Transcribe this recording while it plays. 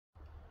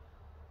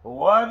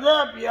What's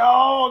up,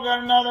 y'all?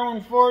 Got another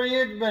one for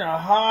you. It's been a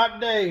hot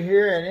day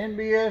here at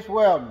NBS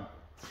Welding.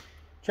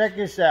 Check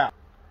this out.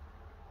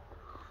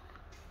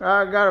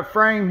 I got a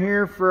frame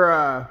here for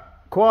a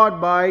quad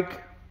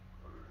bike.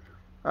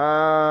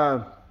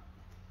 Got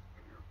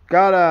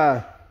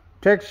a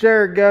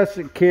Teixeira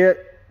gusset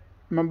kit.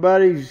 My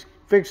buddy's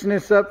fixing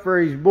this up for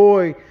his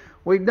boy.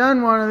 We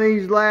done one of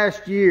these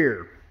last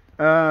year.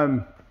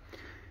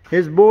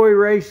 His boy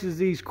races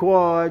these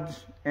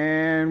quads,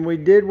 and we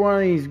did one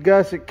of these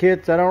gusset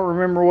kits. I don't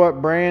remember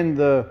what brand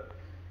the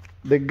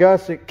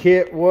gusset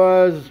kit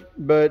was,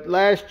 but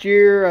last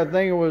year, I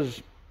think it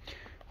was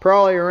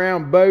probably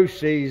around bow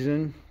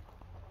season,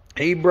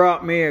 he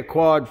brought me a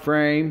quad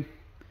frame,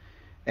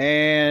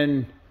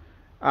 and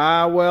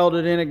I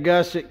welded in a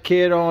gusset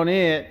kit on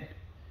it.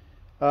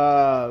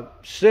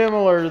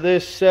 Similar to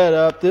this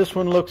setup. This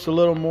one looks a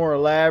little more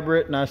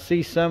elaborate, and I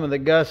see some of the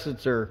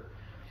gussets are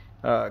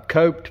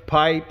coped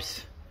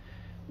pipes.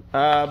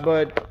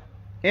 But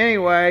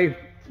anyway,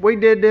 we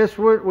did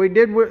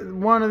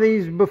one of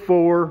these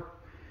before,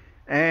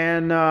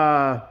 and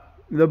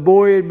the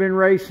boy had been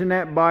racing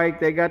that bike.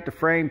 They got the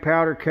frame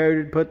powder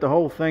coated, put the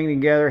whole thing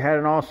together, had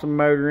an awesome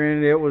motor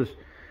in it.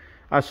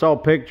 I saw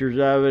pictures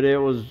of it. It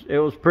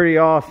was pretty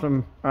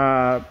awesome.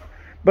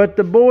 But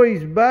the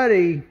boy's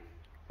buddy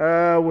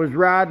was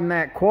riding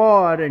that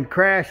quad and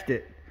crashed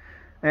it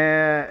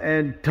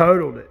and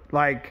totaled it.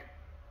 Like,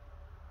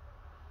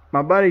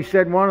 my buddy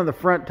said one of the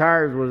front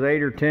tires was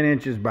 8 or 10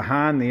 inches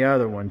behind the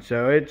other one,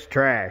 so it's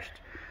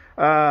trashed.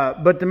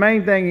 But the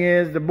main thing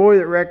is, the boy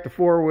that wrecked the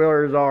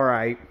four-wheeler is all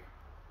right.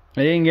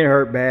 He didn't get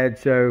hurt bad,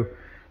 so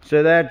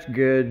that's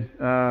good.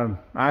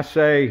 I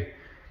say,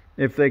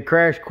 if they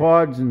crash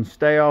quads and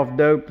stay off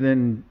dope,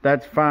 then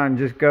that's fine.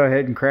 Just go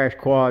ahead and crash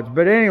quads.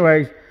 But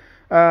anyways,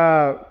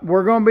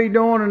 we're going to be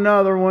doing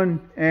another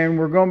one, and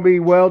we're going to be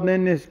welding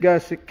in this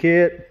gusset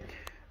kit.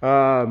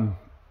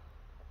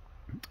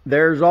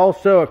 There's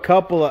also a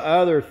couple of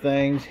other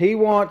things. He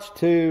wants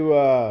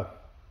to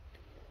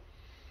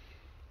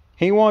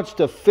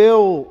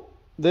fill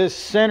this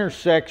center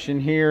section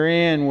here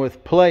in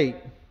with plate,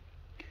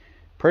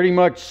 pretty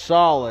much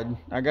solid.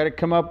 I got to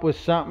come up with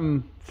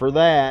something for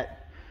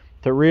that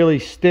to really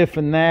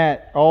stiffen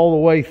that all the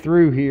way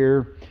through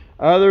here,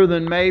 other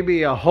than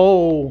maybe a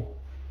hole,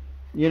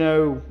 you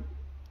know,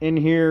 in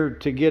here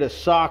to get a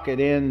socket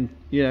in,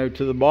 you know,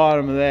 to the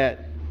bottom of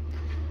that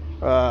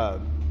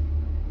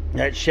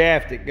that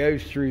shaft that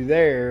goes through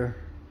there.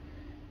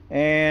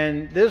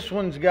 And this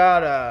one's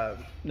got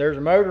there's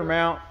a motor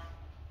mount.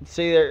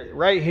 See there,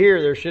 right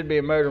here, there should be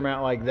a motor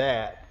mount like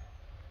that.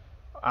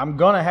 I'm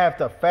gonna have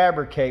to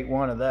fabricate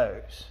one of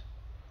those.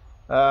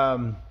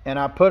 And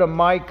I put a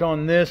mic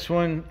on this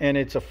one, and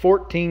it's a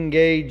 14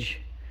 gauge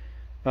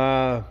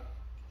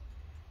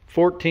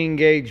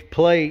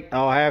plate.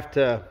 I'll have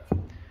to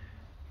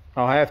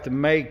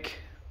make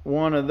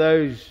one of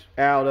those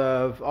out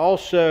of.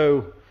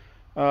 Also,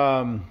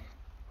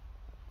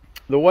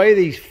 the way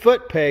these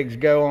foot pegs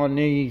go on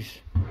these,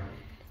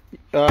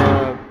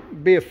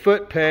 be a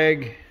foot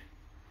peg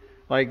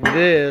like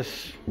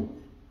this,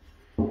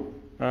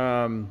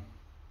 bolts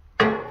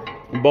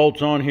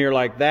on here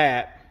like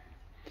that.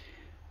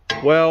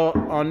 Well,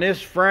 on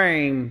this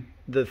frame,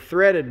 the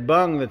threaded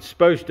bung that's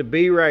supposed to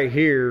be right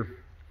here,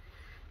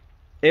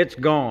 it's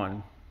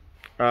gone.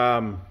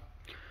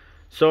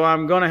 So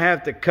I'm going to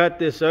have to cut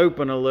this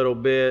open a little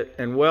bit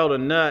and weld a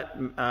nut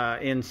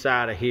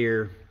inside of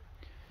here,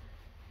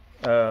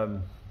 so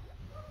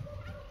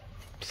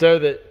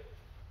that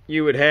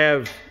you would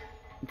have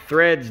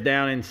threads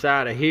down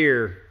inside of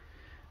here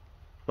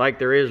like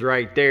there is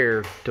right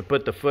there to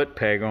put the foot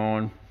peg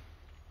on.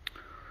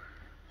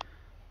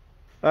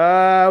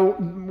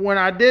 When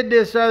I did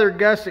this other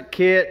gusset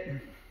kit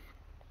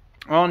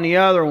on the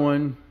other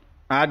one,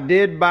 I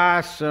did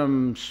buy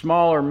some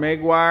smaller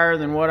MIG wire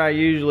than what I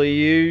usually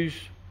use.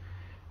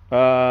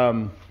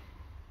 I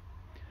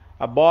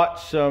bought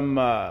some,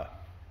 I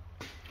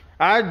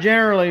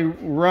generally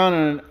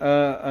run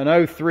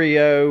an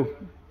 030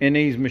 in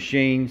these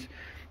machines.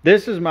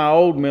 This is my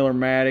old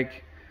Millermatic.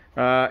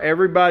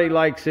 Everybody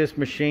likes this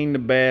machine the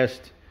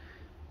best.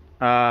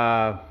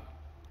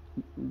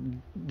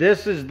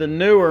 This is the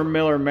newer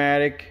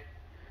Millermatic,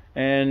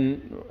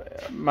 and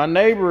my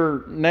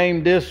neighbor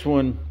named this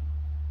one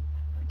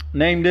the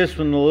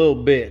little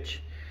bitch,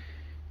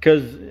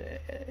 because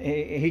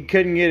he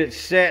couldn't get it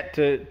set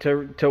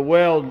to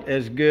weld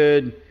as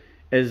good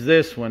as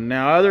this one.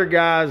 Now, other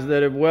guys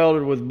that have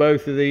welded with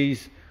both of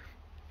these,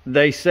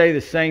 they say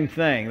the same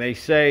thing. They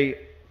say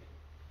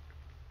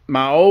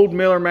my old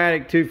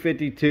Millermatic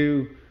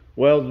 252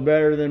 welds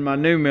better than my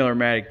new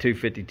Millermatic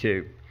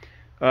 252.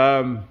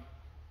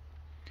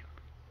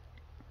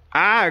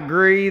 I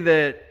agree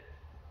that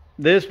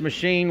this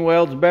machine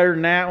welds better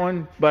than that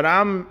one, but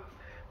I'm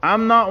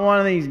not one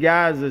of these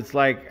guys that's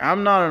like,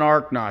 I'm not an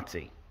arc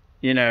Nazi.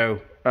 You know,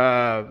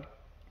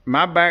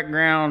 my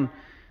background,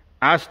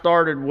 I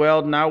started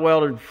welding. I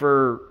welded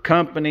for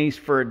companies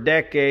for a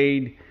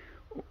decade,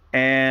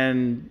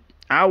 and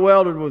I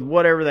welded with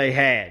whatever they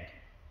had.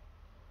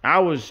 I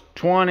was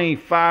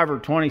 25 or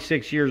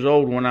 26 years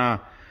old when I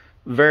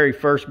very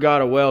first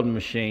got a welding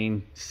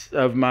machine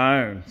of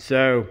my own.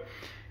 So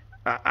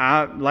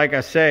like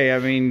I say, I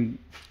mean,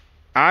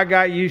 I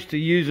got used to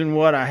using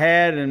what I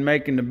had and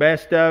making the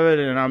best of it,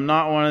 and I'm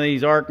not one of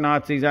these arc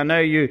Nazis. I know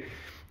you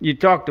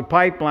talk to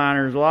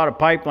pipeliners, a lot of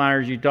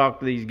pipeliners, you talk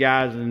to these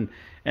guys, and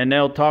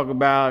they'll talk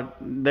about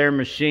their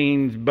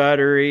machines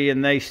buttery,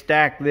 and they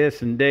stack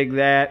this and dig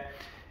that.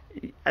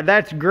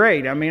 That's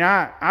great. I mean,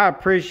 I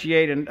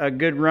appreciate a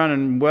good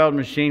running weld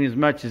machine as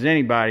much as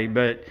anybody,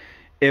 but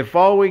if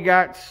all we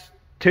got's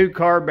 2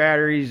 car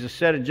batteries, a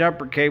set of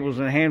jumper cables,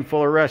 and a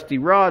handful of rusty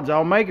rods,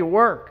 I'll make it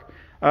work.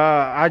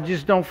 I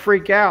just don't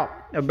freak out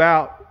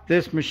about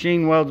this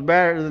machine welds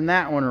better than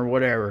that one or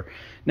whatever.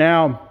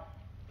 Now,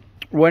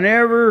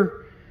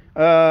 whenever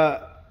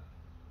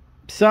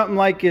something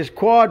like this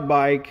quad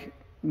bike,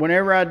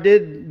 whenever I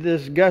did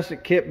this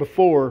gusset kit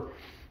before,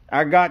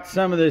 I got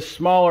some of this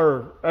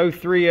smaller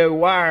 030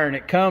 wire, and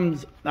it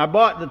comes, I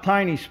bought the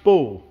tiny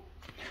spool.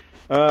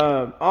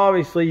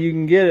 Obviously you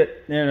can get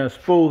it in a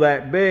spool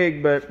that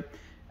big, but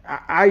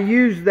I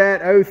use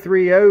that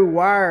 030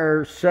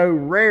 wire so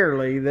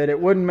rarely that it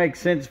wouldn't make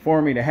sense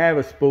for me to have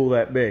a spool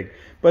that big.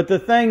 But the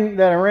thing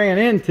that I ran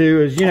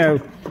into is, you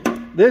know,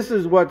 this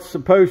is what's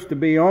supposed to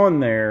be on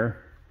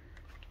there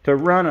to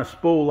run a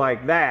spool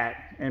like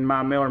that in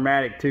my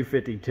Miller-Matic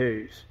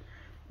 252s.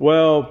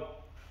 Well,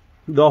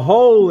 the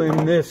hole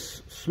in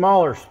this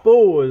smaller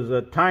spool is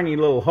a tiny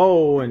little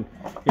hole, and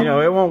you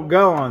know, it won't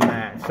go on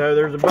that. So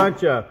there's a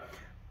bunch of,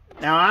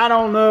 now I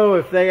don't know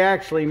if they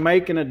actually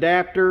make an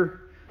adapter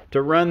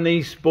to run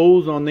these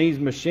spools on these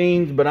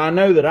machines, but I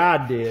know that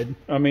I did.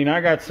 I mean, I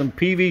got some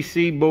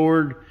PVC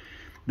board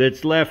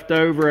that's left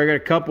over. I got a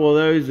couple of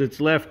those that's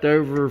left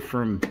over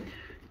from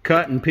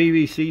cutting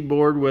PVC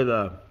board with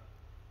a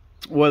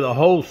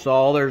hole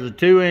saw. There's a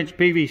 2-inch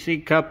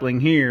PVC coupling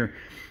here.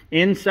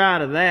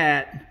 Inside of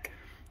that,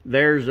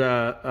 there's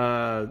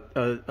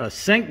a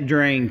sink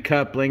drain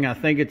coupling. I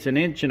think it's 1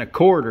 1/4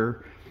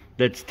 inches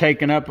that's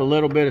taking up a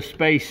little bit of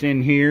space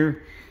in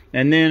here.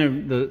 And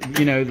then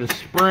the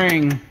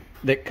spring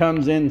that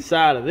comes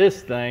inside of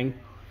this thing,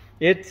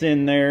 it's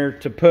in there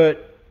to put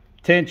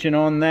tension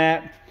on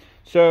that.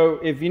 So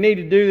if you need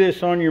to do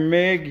this on your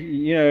MIG,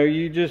 you know,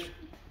 you just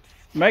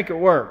make it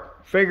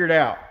work. Figure it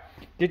out.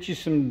 Get you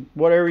some,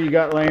 whatever you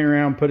got laying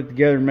around, put it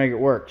together and make it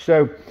work.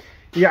 So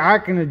yeah, I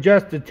can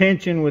adjust the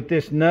tension with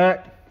this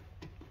nut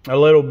a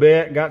little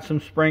bit. Got some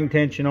spring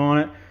tension on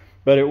it,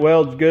 but it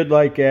welds good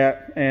like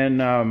that. And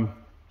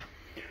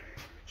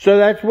so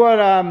that's what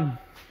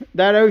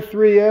that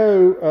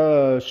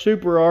 030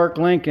 Super Arc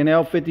Lincoln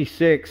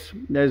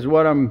L56 is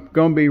what I'm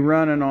going to be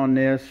running on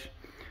this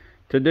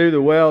to do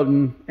the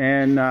welding.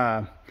 And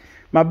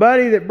my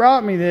buddy that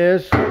brought me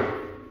this,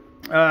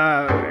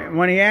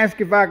 when he asked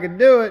if I could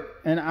do it,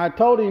 and I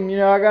told him, you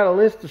know, I got a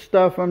list of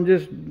stuff. I'm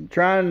just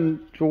trying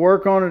to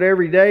work on it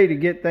every day to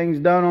get things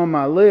done on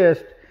my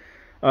list.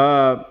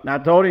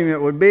 I told him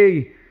it would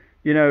be,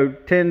 you know,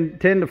 10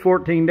 to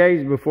 14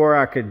 days before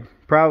I could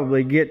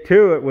probably get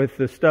to it with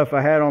the stuff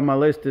I had on my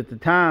list at the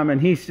time. And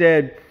he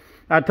said,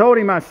 I told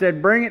him, I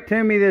said, bring it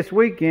to me this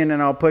weekend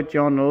and I'll put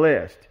you on the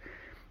list.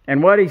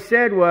 And what he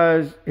said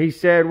was, he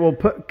said, well,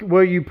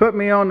 will you put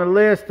me on the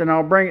list and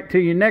I'll bring it to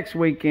you next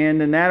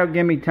weekend, and that'll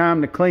give me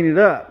time to clean it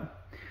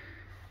up.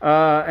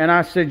 And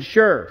I said,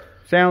 sure,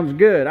 sounds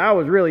good. I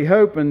was really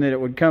hoping that it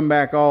would come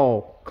back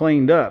all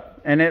cleaned up.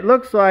 And it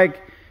looks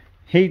like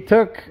he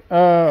took,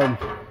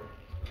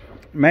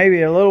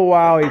 maybe a little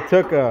while, he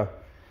took a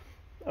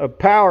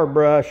power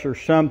brush or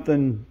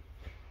something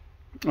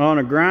on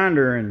a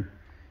grinder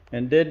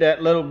and did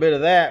that little bit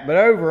of that. But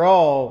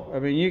overall, I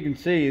mean, you can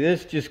see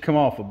this just come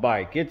off a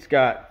bike. It's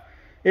got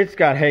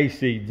hay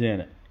seeds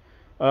in it.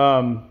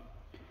 And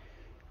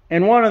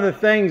one of the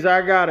things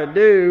I got to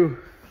do,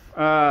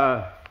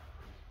 I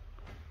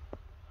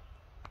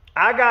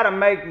got to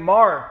make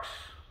marks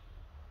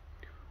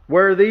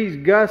where these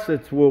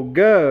gussets will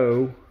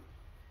go,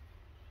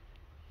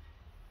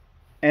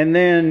 and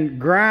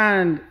then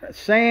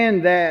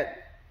sand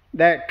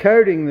that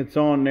coating that's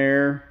on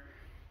there.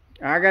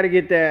 I got to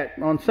get that,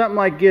 on something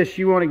like this,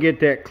 you want to get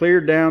that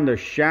cleared down to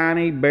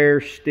shiny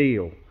bare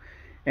steel.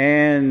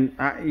 And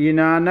you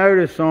know, I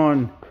notice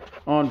on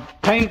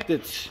paint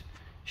that's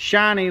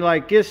shiny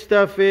like this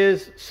stuff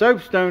is,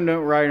 soapstone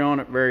don't write on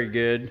it very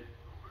good.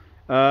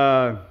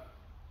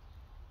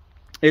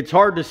 It's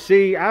hard to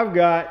see. I've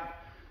got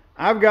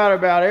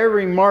about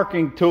every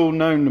marking tool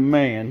known to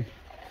man.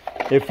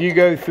 If you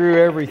go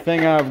through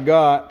everything I've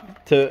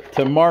got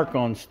to mark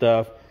on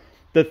stuff,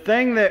 the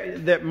thing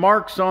that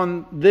marks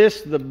on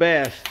this the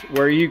best,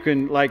 where you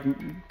can like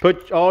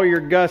put all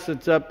your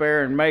gussets up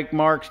there and make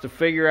marks to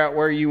figure out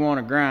where you want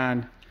to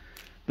grind,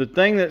 the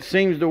thing that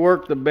seems to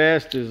work the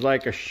best is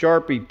like a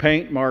Sharpie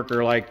paint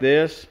marker like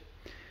this.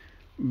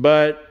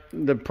 But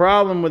the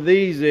problem with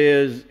these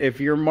is,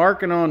 if you're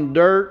marking on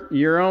dirt,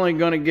 you're only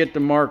going to get to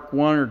mark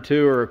 1 or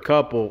 2 or a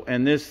couple,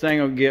 and this thing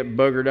will get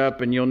boogered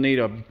up and you'll need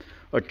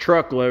a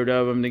truckload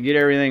of them to get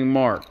everything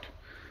marked.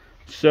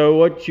 So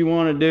what you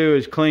want to do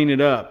is clean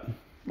it up.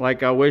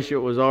 Like I wish it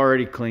was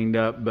already cleaned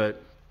up,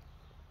 but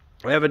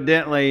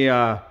evidently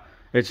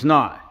it's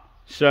not.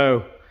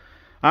 So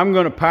I'm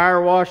going to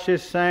power wash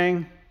this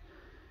thing,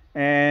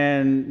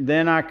 and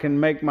then I can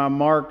make my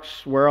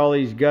marks where all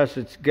these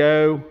gussets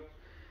go.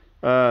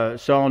 So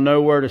I'll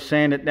know where to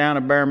sand it down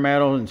to bare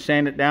metal and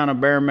sand it down to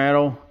bare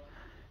metal,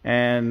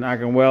 and I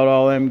can weld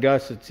all them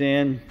gussets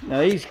in. Now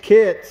these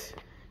kits,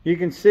 you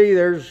can see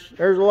there's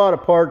a lot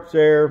of parts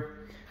there.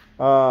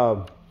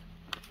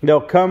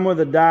 They'll come with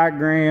a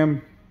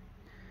diagram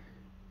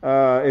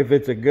if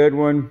it's a good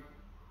one,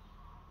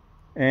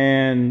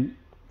 and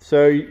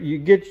so you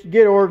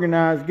get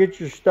organized, get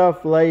your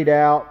stuff laid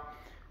out.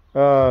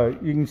 You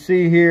can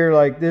see here,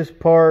 like this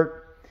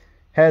part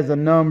has a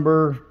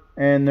number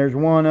and there's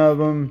 1 of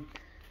them.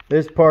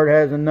 This part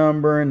has a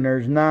number and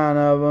there's 9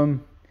 of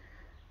them.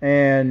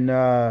 And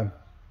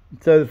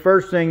so the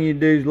first thing you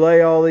do is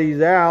lay all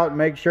these out,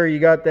 make sure you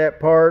got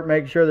that part,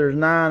 make sure there's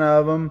 9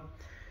 of them.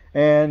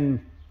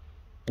 And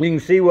you can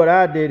see what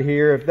I did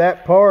here. If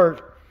that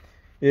part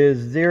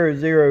is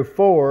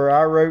 004,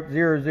 I wrote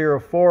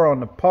 004 on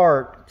the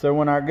part. So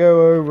when I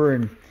go over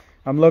and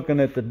I'm looking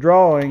at the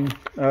drawing,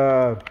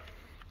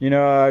 you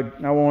know,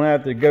 I won't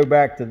have to go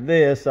back to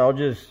this. I'll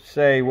just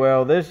say,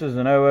 well, this is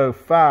an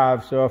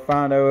 005, so I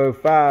find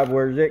 005,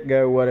 where's it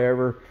go,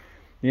 whatever,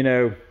 you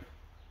know.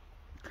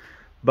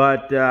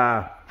 But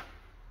yeah,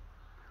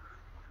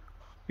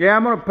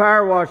 I'm gonna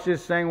power wash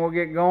this thing. We'll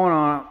get going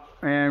on it,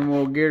 and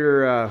we'll get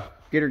her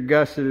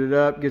gusseted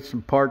up, get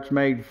some parts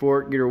made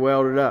for it, get her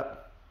welded up.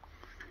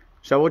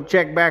 So we'll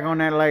check back on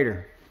that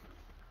later.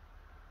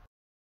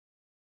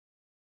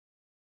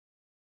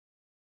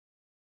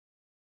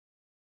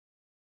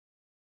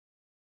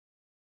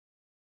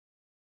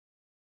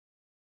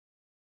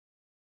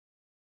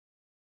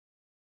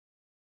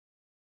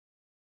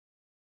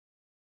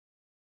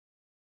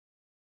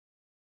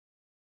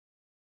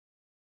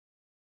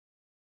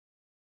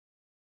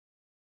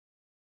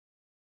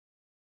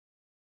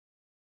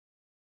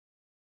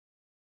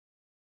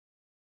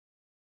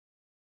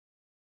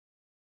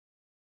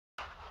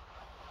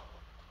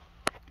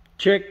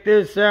 Check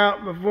this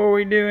out before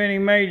we do any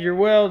major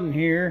welding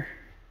here.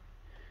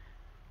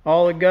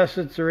 All the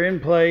gussets are in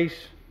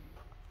place.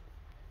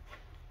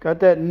 Got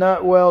that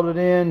nut welded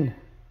in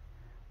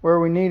where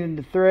we needed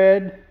the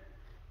thread.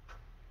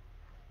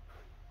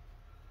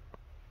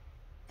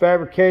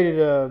 Fabricated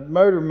a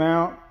motor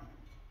mount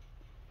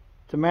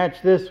to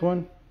match this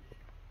one.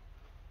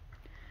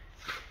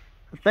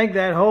 I think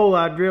that hole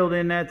I drilled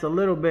in, that's a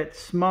little bit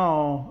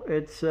small.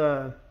 It's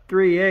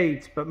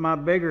 3/8, but my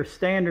bigger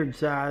standard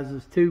size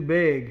is too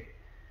big.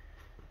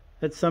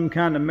 That's some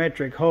kind of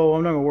metric hole.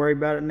 I'm not gonna worry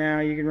about it now.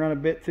 You can run a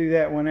bit through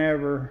that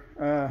whenever.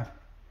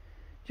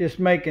 Just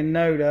making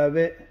note of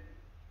it.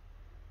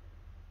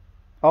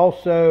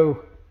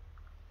 Also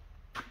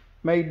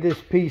made this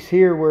piece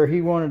here where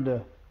he wanted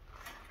to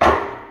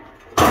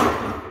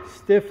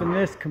stiffen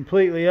this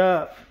completely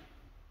up.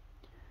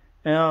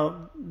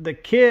 Now the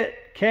kit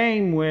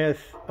came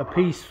with a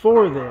piece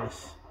for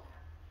this.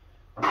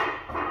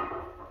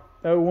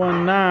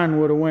 019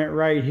 would have went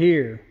right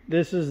here.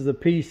 This is the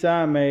piece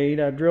I made.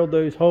 I drilled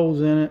those holes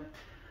in it.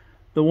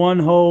 The one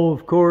hole,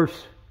 of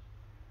course,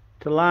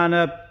 to line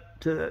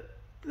up to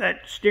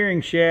that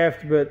steering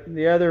shaft, but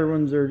the other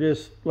ones are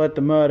just let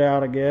the mud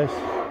out, I guess.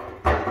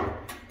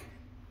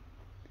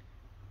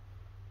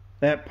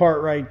 That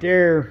part right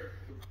there,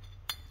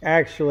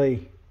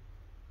 actually,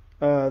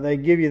 they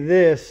give you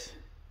this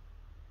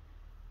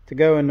to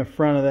go in the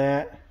front of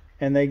that,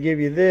 and they give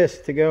you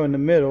this to go in the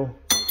middle.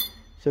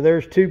 So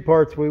there's 2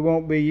 parts we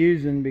won't be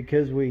using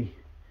because we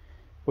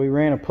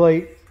ran a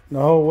plate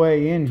the whole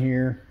way in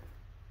here.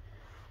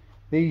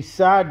 These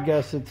side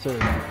gussets are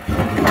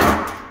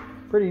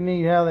pretty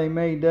neat how they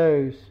made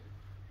those.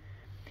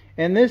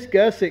 And this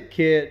gusset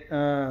kit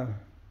from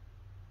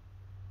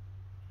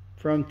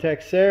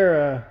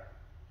Teixeira,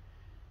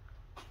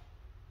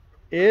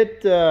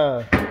 it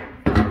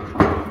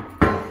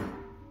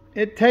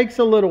takes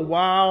a little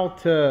while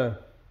to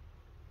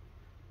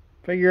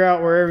figure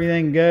out where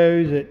everything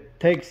goes. It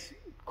takes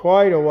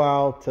quite a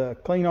while to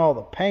clean all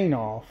the paint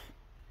off,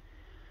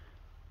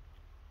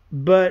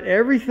 but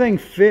everything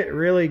fit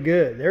really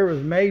good. There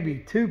was maybe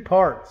 2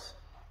 parts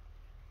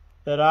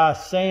that I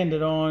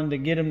sanded on to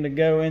get them to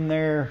go in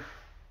there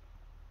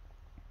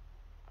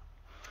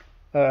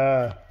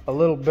a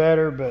little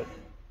better, but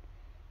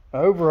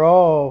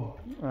overall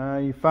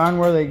you find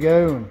where they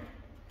go and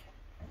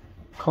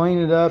clean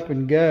it up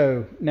and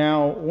go.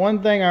 Now,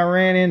 one thing I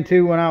ran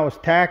into when I was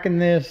tacking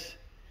this,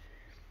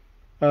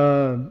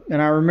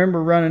 and I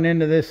remember running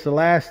into this the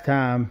last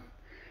time,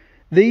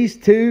 these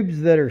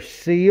tubes that are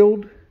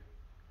sealed,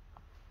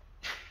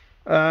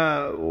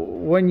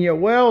 when you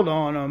weld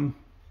on them,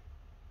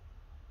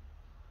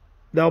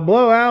 they'll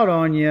blow out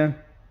on you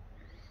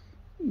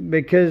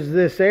because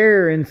this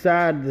air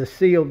inside the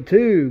sealed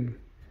tube,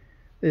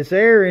 this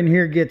air in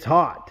here gets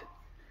hot.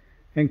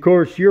 And of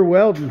course, you're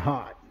welding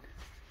hot.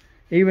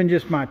 Even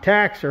just my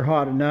tacks are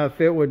hot enough,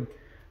 it would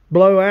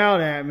blow out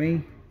at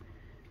me.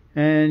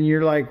 And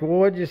you're like, well,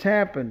 what just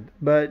happened?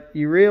 But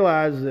you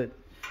realize that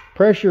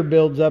pressure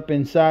builds up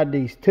inside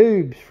these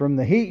tubes from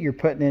the heat you're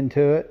putting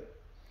into it.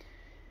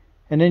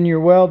 And then you're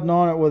welding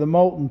on it with a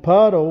molten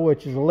puddle,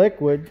 which is a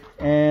liquid,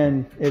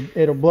 and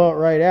it'll blow it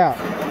right out.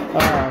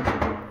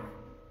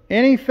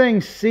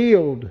 Anything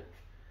sealed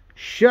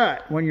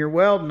shut when you're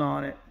welding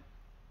on it,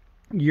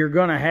 you're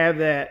going to have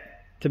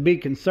that to be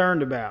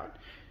concerned about.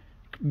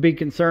 Be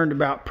concerned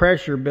about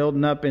pressure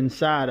building up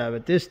inside of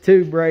it. This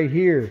tube right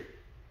here,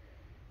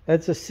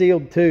 that's a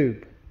sealed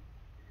tube.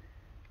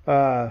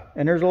 And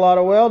there's a lot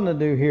of welding to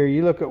do here.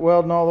 You look at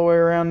welding all the way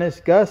around this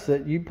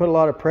gusset, you put a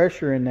lot of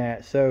pressure in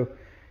that. So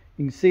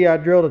you can see I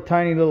drilled a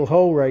tiny little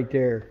hole right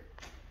there.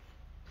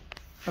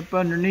 Up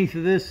underneath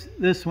of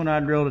this one, I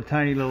drilled a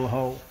tiny little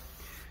hole.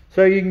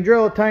 So you can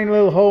drill a tiny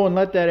little hole and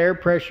let that air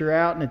pressure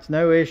out, and it's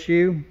no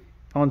issue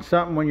on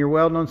something when you're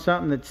welding on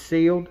something that's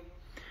sealed.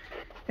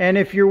 And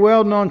if you're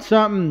welding on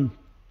something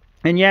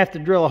and you have to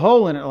drill a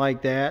hole in it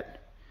like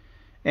that,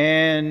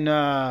 and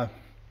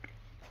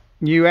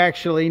you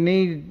actually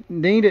need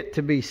it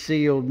to be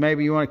sealed,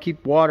 maybe you want to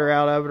keep water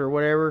out of it or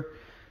whatever,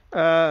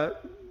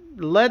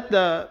 let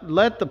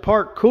the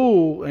part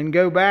cool and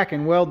go back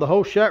and weld the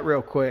hole shut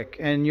real quick,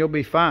 and you'll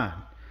be fine.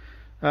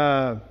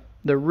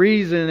 The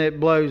reason it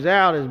blows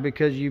out is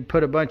because you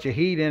put a bunch of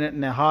heat in it,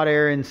 and the hot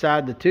air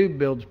inside the tube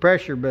builds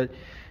pressure. But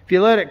if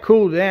you let it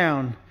cool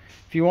down,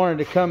 if you wanted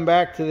to come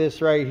back to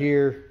this right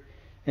here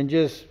and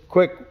just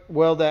quick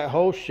weld that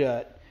hole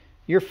shut,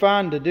 you're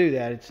fine to do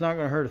that. It's not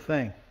going to hurt a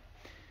thing.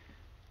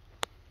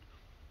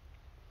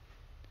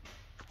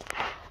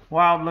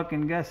 Wild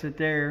looking gusset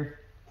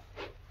there.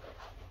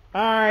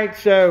 Alright,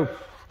 so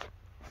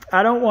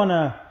I don't want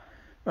to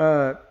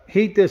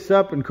heat this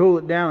up and cool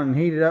it down and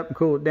heat it up and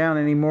cool it down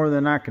any more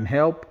than I can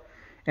help.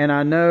 And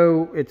I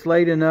know it's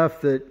late enough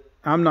that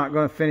I'm not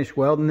going to finish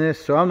welding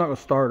this, so I'm not going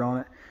to start on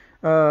it.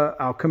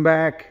 I'll come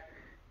back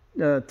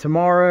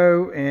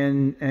tomorrow,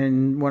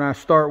 and when I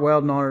start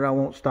welding on it, I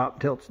won't stop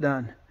until it's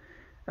done.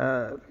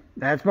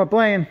 That's my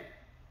plan.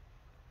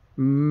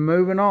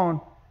 Moving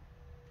on.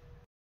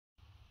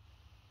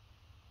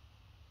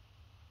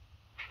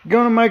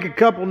 Gonna make a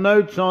couple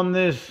notes on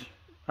this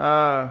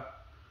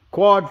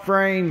quad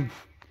frame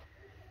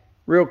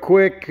real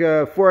quick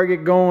before I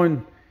get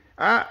going.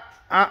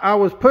 I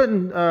was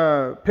putting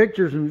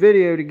pictures and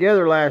video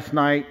together last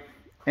night,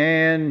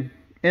 and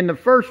in the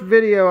first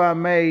video I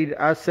made,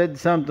 I said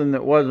something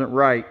that wasn't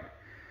right.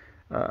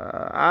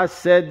 I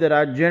said that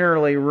I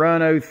generally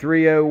run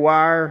 030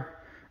 wire.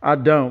 I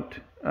don't.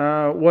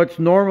 What's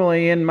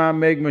normally in my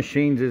MIG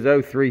machines is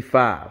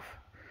 035.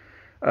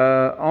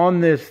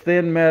 On this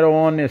thin metal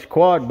on this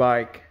quad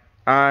bike,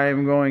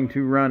 I'm going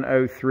to run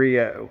 030,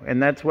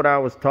 and that's what I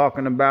was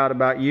talking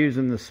about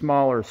using the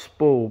smaller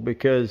spool,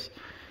 because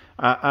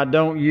I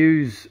don't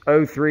use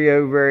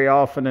 030 very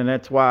often, and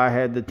that's why I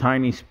had the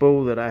tiny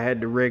spool that I had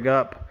to rig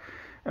up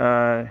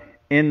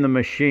in the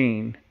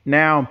machine.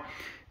 Now,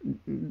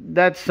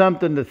 that's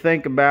something to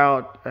think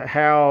about,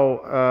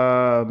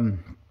 how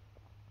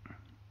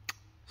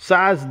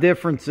size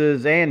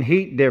differences and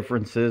heat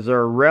differences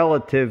are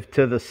relative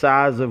to the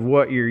size of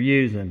what you're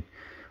using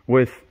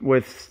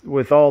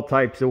with all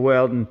types of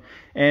welding.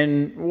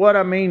 And what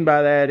I mean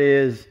by that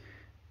is,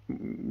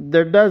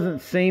 there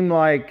doesn't seem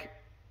like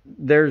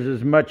there's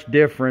as much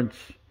difference.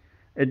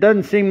 It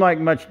doesn't seem like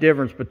much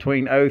difference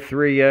between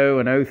 030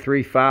 and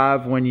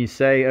 035 when you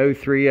say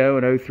 030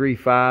 and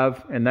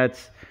 035, and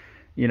that's,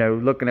 you know,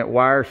 looking at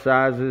wire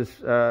sizes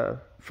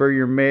for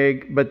your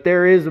MIG. But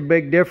there is a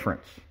big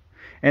difference.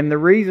 And the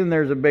reason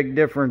there's a big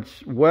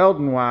difference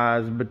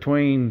welding-wise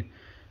between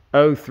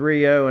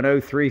 030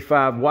 and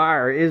 035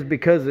 wire is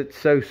because it's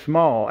so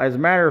small. As a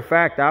matter of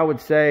fact, I would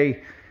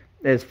say,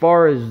 as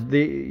far as the,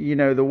 you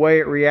know, the way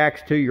it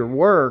reacts to your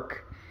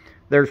work,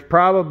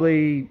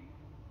 you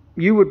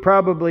would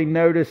probably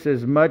notice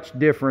as much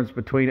difference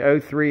between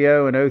 030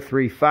 and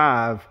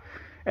 035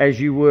 as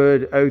you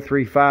would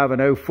 035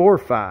 and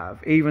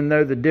 045, even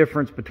though the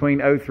difference between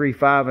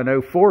 035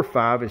 and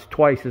 045 is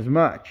twice as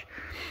much.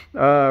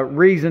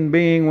 Reason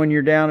being, when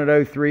you're down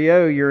at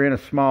 030, you're in a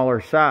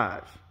smaller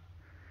size.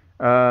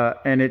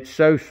 And it's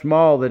so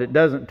small that it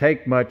doesn't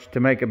take much to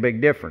make a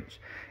big difference.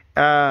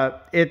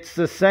 It's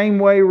the same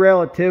way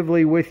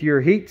relatively with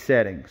your heat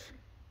settings,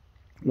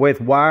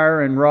 with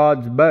wire and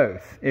rods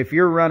both. If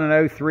you're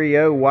running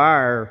 030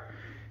 wire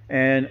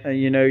and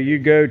you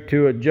go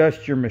to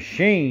adjust your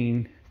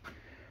machine,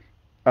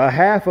 a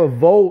half a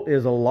volt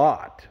is a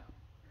lot.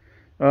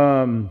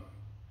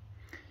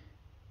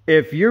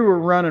 If you were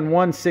running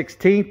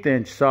 1/16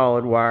 inch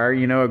solid wire,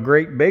 a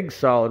great big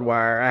solid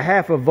wire, a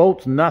half a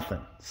volt's nothing.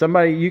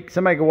 Somebody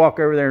could walk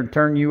over there and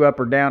turn you up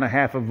or down a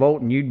half a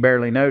volt and you'd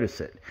barely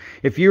notice it.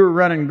 If you were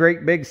running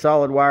great big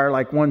solid wire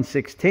like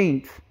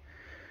 1/16,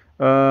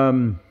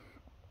 and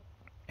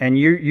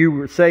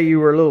you say you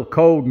were a little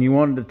cold and you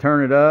wanted to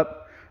turn it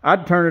up,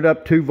 I'd turn it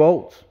up 2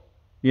 volts.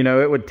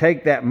 It would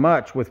take that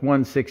much with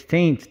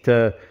 1/16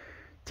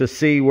 to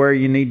see where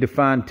you need to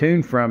fine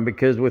tune from,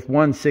 because with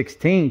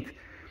 1/16,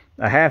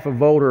 a half a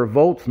volt or a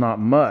volt's not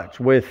much.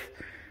 With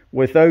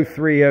with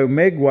 030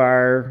 MIG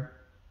wire,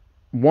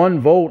 1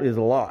 volt is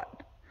a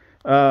lot.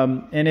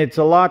 And it's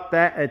a lot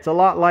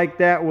like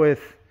that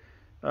with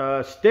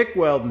stick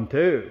welding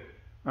too.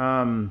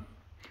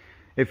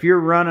 If you're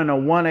running a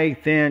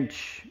 1/8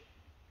 inch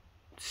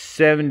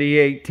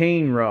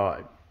 7018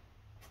 rod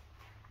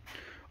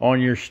on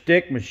your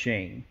stick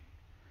machine,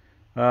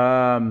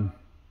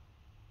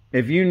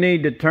 if you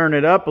need to turn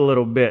it up a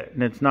little bit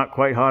and it's not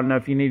quite hot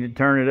enough, you need to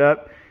turn it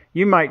up,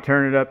 you might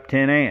turn it up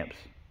 10 amps.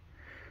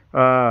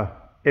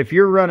 If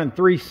you're running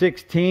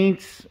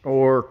 3/16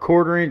 or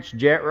 1/4 inch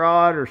jet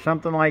rod or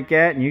something like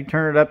that and you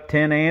turn it up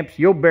 10 amps,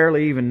 you'll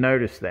barely even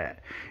notice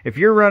that. If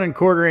you're running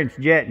 1/4 inch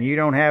jet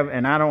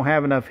and I don't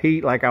have enough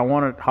heat, like I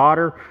want it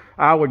hotter,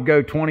 I would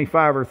go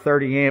 25 or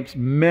 30 amps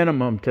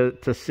minimum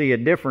to see a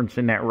difference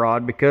in that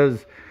rod,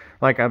 because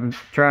like I'm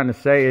trying to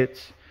say,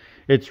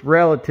 it's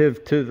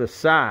relative to the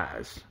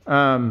size.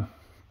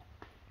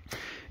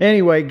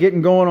 Anyway,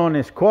 getting going on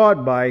this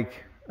quad bike,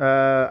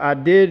 I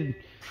did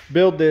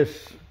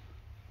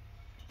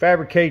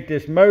fabricate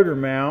this motor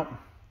mount,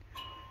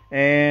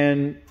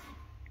 and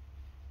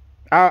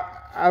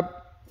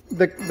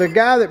the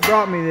guy that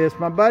brought me this,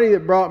 my buddy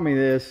that brought me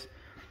this,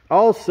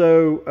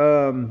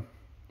 also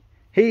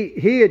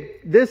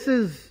this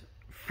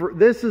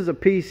is a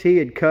piece he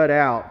had cut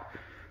out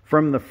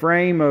from the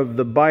frame of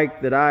the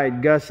bike that I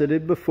had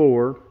gusseted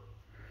before,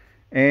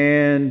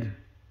 and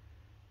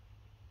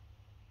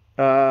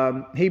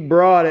he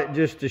brought it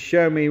just to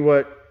show me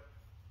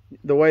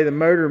the way the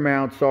motor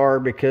mounts are,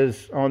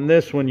 because on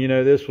this one, you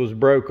know, this was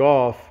broke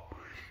off.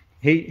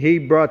 He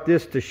brought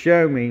this to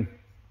show me,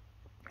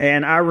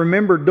 and I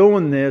remember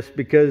doing this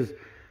because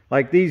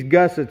like these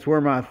gussets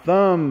where my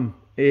thumb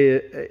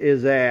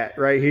is at,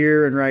 right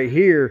here and right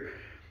here,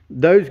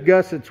 those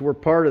gussets were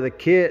part of the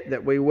kit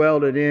that we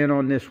welded in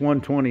on this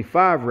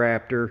 125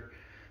 Raptor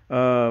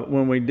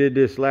when we did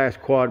this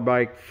last quad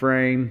bike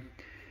frame.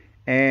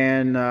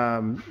 And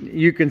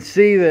you can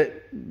see that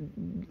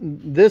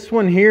this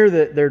one here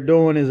that they're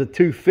doing is a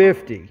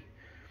 250.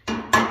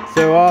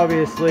 So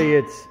obviously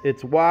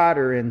it's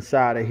wider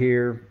inside of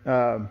here.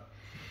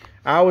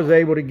 I was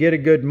able to get a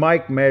good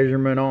mic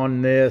measurement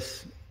on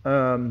this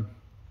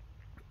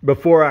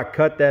before I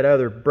cut that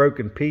other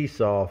broken piece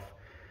off.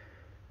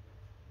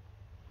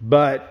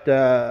 But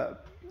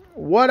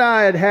what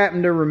I had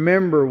happened to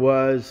remember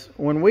was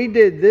when we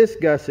did this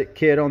gusset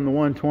kit on the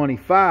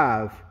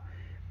 125,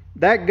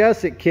 that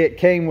gusset kit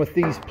came with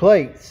these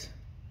plates.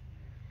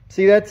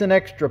 See, that's an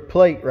extra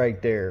plate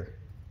right there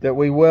that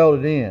we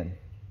welded in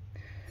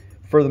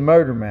for the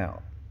motor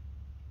mount.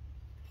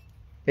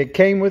 It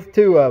came with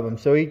 2 of them,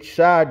 so each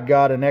side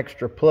got an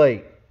extra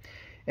plate.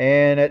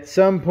 And at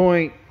some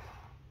point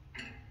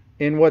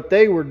in what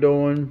they were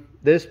doing,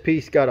 this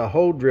piece got a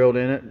hole drilled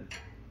in it.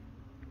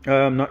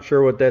 I'm not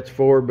sure what that's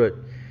for, but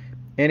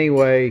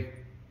anyway,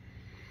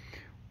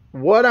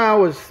 what I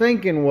was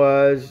thinking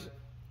was,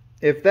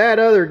 if that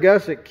other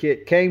gusset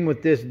kit came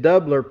with this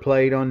doubler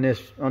plate on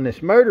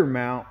this motor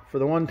mount for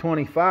the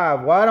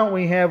 125, why don't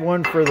we have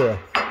one for the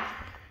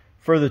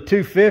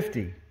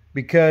 250?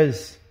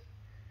 Because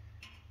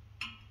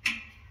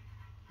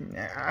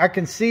I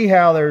can see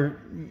how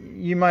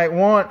you might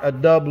want a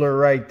doubler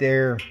right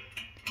there,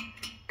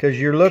 because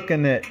you're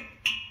looking at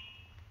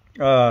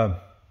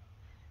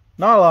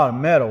not a lot of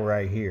metal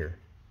right here.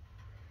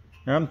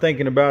 And I'm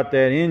thinking about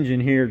that engine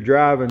here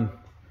driving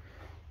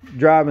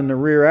the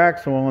rear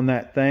axle on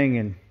that thing,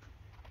 and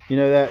you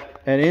know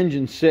that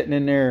engine sitting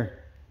in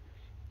there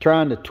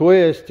trying to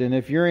twist, and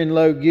if you're in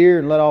low gear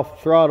and let off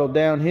the throttle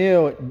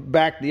downhill, it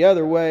back the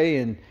other way.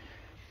 And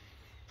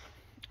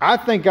I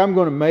think I'm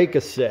going to make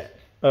a set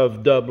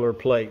of doubler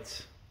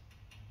plates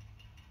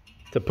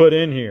to put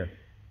in here.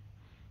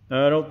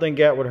 I don't think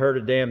that would hurt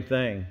a damn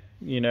thing.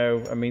 You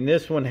know, I mean,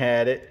 this one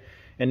had it,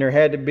 and there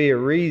had to be a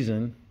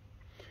reason.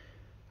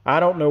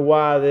 I don't know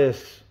why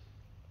this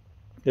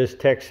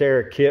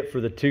Teixeira kit for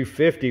the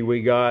 250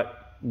 we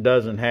got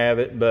doesn't have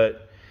it,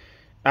 but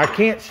I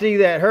can't see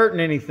that hurting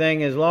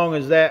anything as long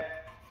as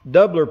that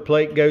doubler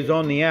plate goes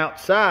on the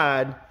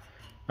outside.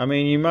 I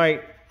mean, you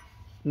might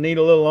need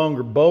a little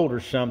longer bolt or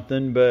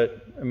something,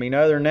 but I mean,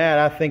 other than that,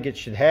 I think it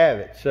should have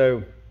it.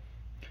 So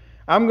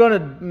I'm going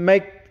to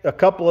make a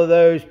couple of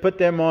those, put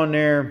them on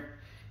there,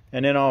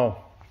 and then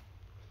I'll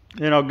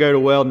go to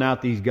welding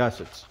out these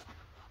gussets.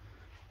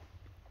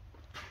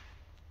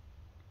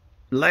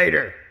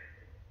 Later.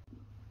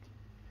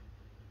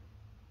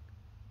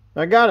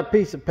 I got a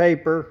piece of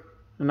paper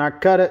and I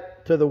cut it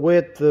to the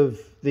width of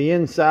the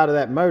inside of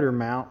that motor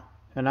mount,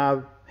 and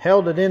I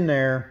held it in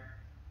there.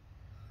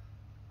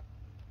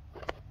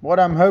 What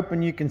I'm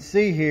hoping you can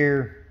see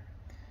here,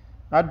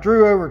 I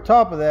drew over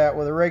top of that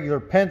with a regular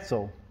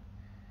pencil.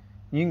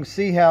 You can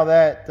see how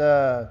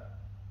that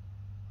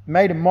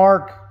made a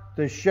mark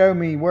to show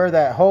me where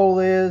that hole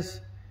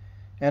is,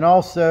 and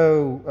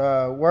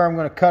also where I'm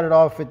going to cut it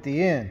off at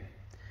the end.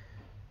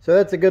 So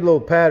that's a good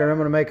little pattern. I'm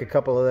going to make a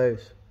couple of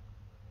those.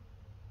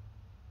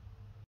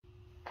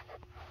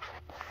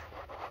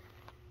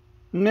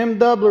 And them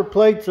doubler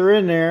plates are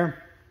in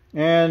there.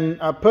 And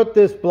I put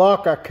this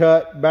block I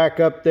cut back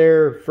up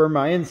there for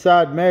my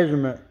inside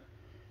measurement,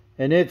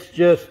 and it's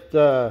just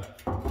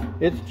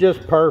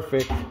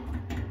perfect.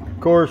 Of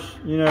course,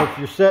 you know, if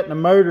you're setting a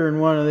motor in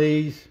one of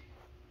these,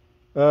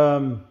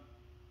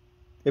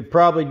 it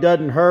probably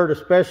doesn't hurt,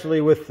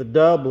 especially with the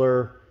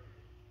doubler.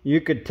 You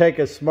could take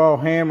a small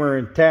hammer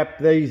and tap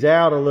these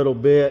out a little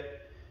bit.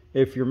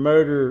 If your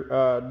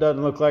motor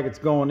doesn't look like it's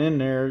going in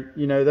there,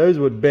 you know, those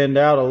would bend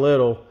out a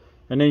little,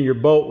 and then your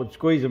bolt would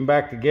squeeze them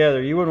back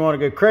together. You wouldn't want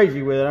to go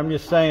crazy with it. I'm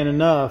just saying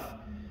enough,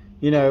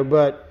 you know.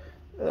 But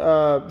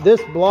this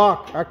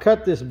block, I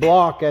cut this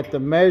block at the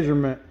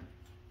measurement,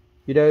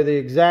 you know, the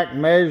exact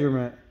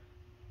measurement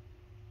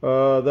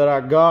that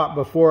I got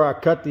before I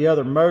cut the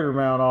other motor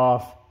mount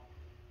off.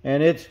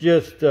 And it's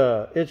just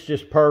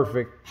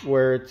perfect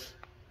where it's.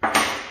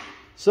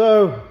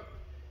 So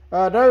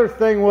another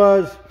thing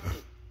was,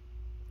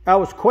 I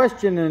was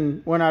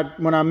questioning when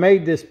I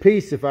made this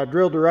piece if I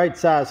drilled the right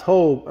size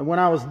hole. And when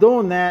I was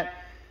doing that,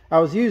 I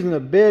was using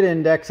a bit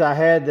index I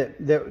had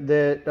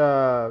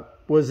that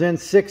was in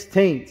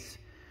 16ths.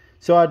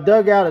 So I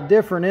dug out a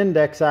different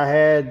index I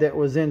had that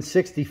was in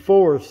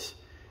 64ths,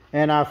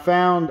 and I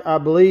found, I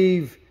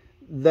believe,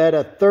 that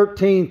a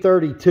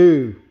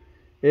 1332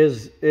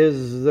 is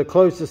the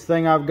closest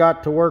thing I've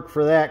got to work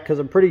for that, because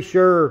I'm pretty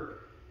sure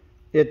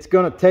it's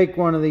going to take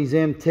one of these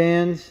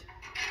M10s.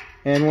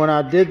 And when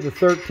I did the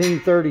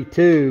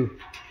 1332,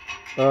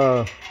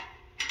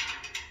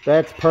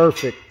 that's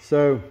perfect.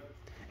 So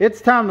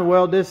it's time to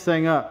weld this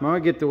thing up. I'm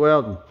going to get to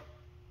welding.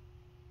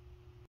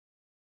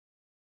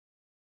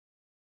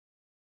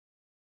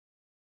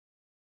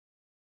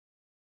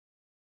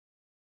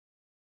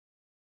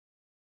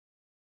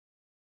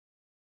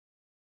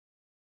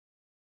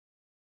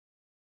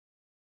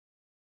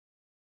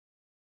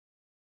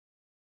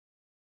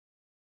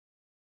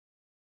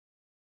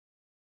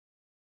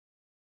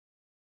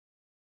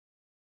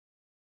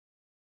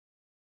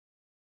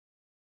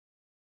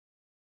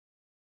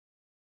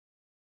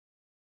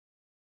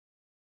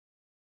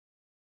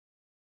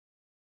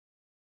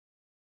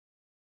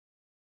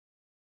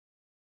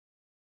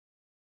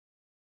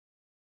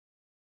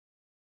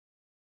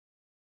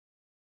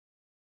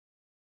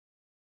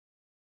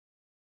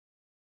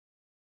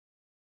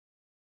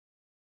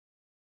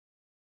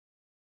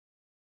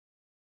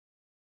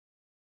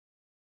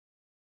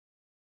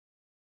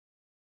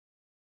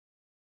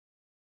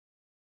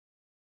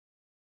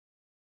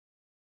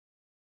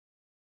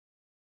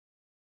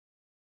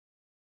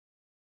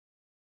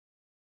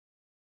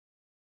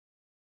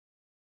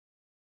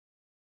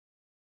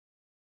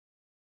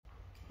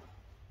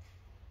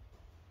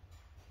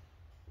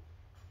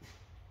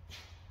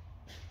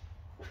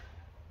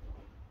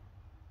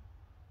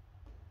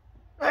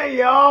 Hey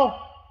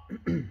y'all,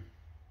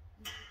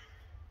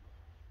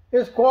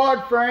 this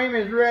quad frame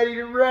is ready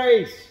to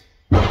race.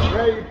 It's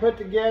ready to put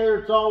together.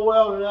 It's all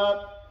welded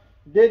up.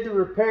 Did the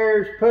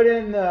repairs, put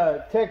in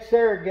the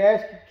Teixeira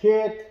gasket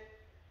kit,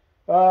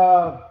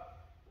 or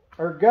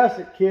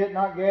gusset kit,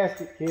 not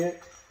gasket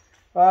kit.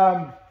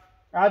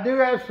 I do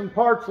have some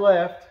parts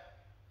left.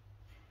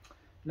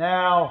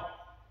 Now,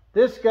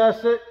 this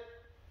gusset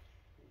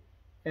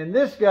and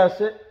this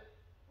gusset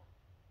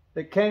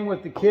that came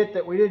with the kit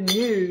that we didn't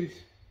use,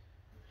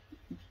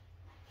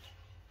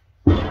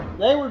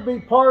 they would be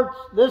parts.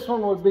 This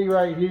one would be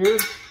right here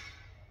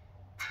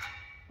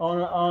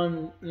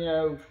on you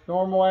know,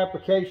 normal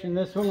application.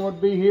 This one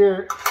would be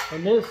here,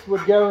 and this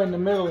would go in the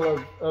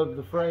middle of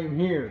the frame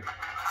here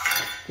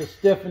to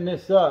stiffen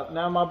this up.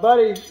 Now my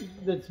buddy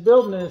that's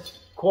building this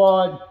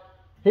quad,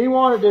 he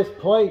wanted this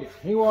plated.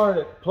 He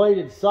wanted it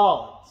plated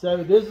solid. So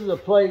this is a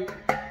plate.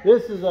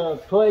 This is a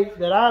plate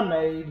that I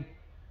made.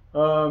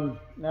 Now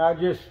I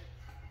just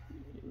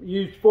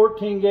used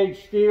 14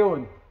 gauge steel,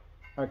 and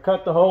I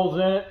cut the holes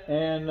in it,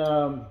 and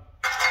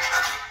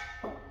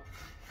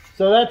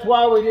so that's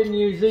why we didn't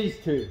use these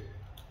two.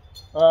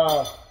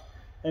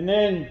 And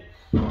then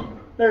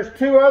there's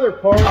two other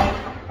parts.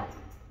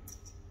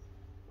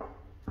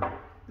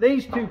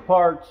 These two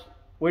parts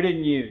we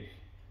didn't use.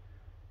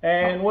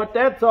 And what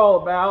that's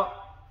all about,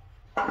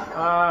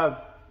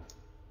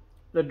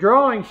 the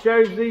drawing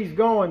shows these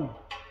going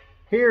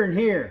here and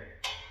here.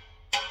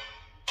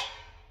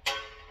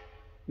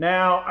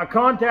 Now, I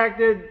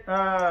contacted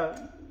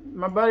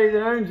my buddy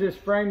that owns this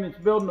frame that's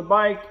building the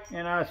bike,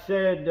 and I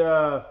said,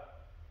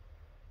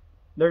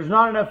 there's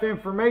not enough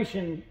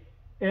information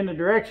in the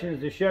directions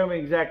to show me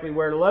exactly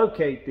where to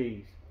locate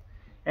these.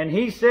 And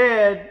he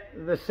said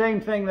the same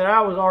thing that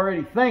I was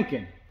already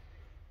thinking.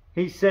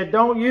 He said,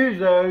 don't use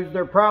those.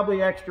 They're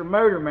probably extra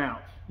motor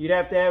mounts. You'd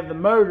have to have the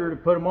motor to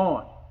put them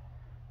on,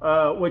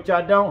 which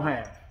I don't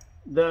have.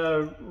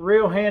 The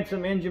real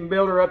handsome engine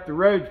builder up the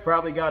road's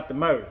probably got the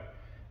motor.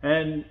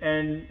 And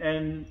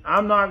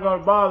I'm not going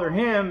to bother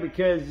him,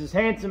 because as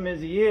handsome as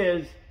he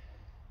is,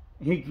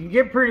 he can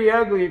get pretty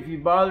ugly if you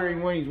bother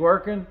him when he's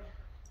working.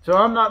 So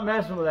I'm not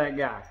messing with that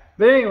guy.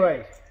 But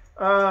anyways,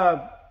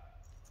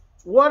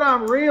 what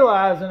I'm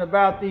realizing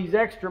about these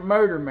extra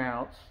motor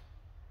mounts,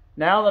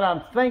 now that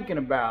I'm thinking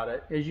about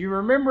it, is you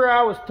remember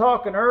I was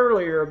talking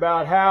earlier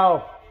about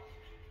how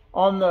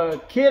on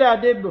the kit I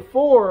did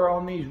before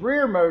on these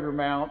rear motor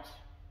mounts,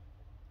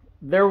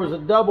 there was a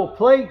double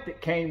plate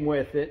that came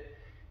with it.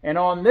 And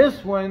on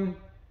this one,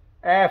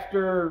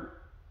 after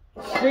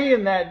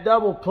seeing that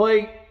double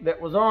plate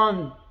that was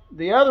on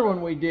the other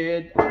one we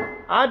did,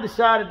 I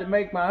decided to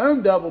make my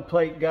own double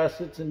plate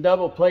gussets and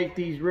double plate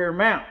these rear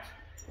mounts.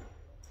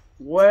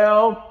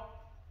 Well,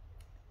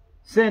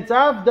 since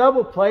I've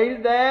double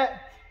plated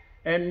that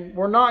and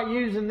we're not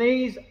using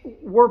these,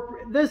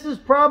 this is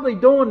probably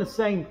doing the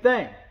same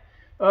thing.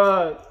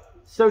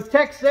 So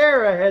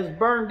Teixeira has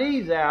burned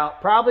these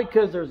out, probably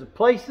because there's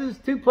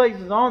two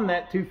places on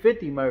that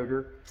 250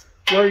 motor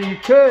where you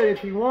could,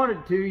 if you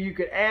wanted to, you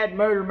could add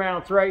motor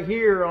mounts right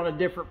here on a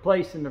different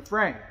place in the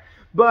frame.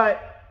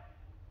 But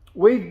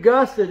we've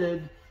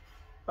gusseted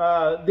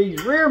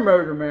these rear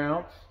motor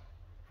mounts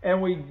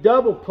and we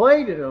double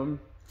plated them.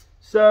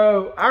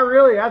 So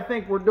I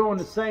think we're doing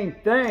the same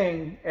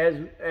thing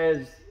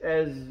as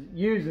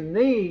using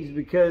these,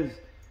 because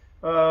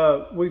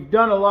we've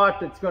done a lot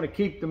that's going to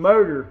keep the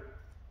motor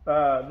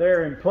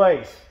there in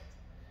place.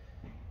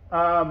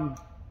 Now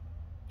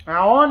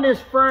on this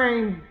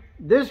frame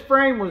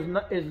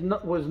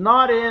was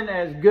not in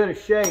as good a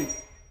shape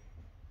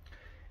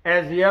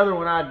as the other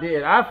one I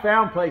did. I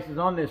found places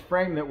on this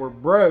frame that were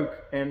broke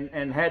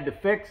and had to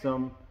fix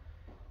them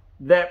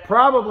that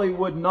probably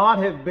would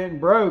not have been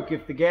broke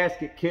if the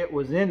gasket kit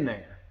was in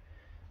there.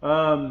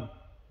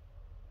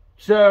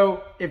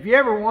 So if you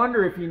ever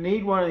wonder if you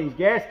need one of these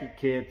gasket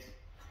kits,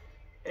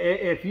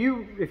 if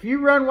you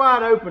run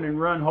wide open and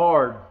run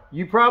hard,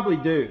 you probably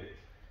do.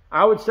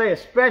 I would say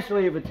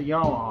especially if it's a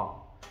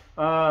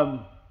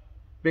Yamaha.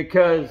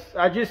 Because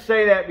I just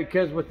say that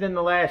because within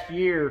the last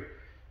year,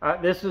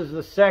 this is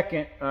the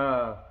second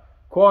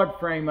quad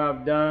frame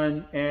I've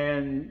done,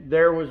 and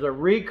there was a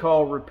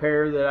recall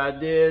repair that I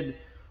did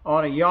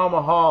on a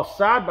Yamaha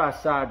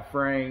side-by-side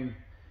frame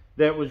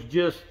that was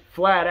just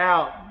flat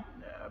out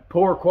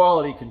poor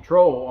quality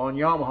control on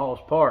Yamaha's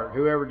part,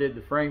 whoever did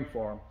the frame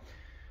for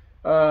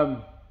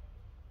them.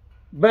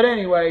 But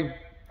anyway,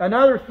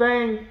 another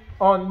thing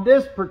on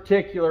this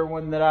particular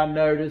one that I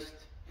noticed,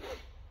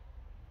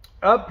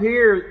 up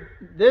here,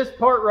 this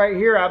part right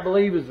here, I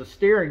believe is a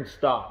steering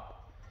stop.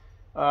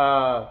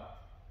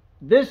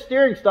 This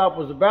steering stop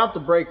was about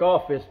to break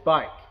off this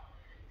bike.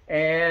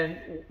 And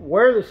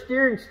where the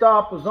steering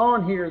stop was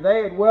on here,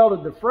 they had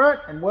welded the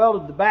front and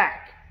welded the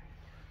back.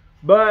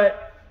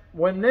 But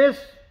when this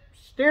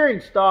steering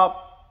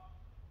stop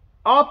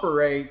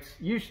operates,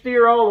 you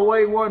steer all the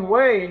way one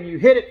way and you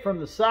hit it from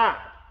the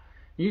side.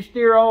 You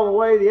steer all the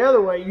way the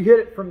other way, you hit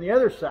it from the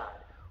other side.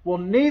 Well,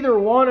 neither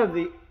one of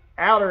the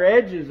outer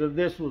edges of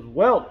this was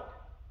welded.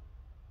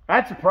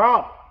 That's a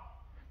problem,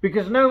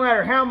 because no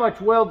matter how much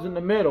welds in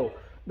the middle,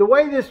 the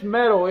way this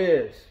metal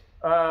is,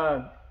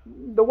 the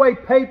way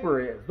paper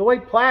is, the way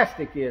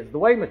plastic is, the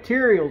way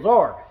materials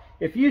are,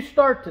 if you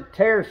start to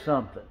tear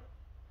something,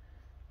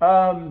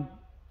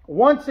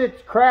 once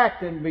it's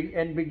cracked and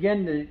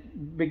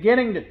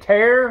beginning to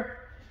tear,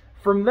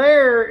 from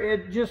there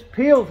it just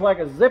peels like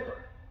a zipper.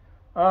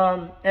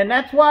 And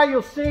that's why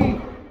you'll see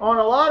on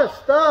a lot of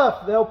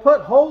stuff, they'll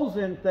put holes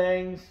in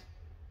things.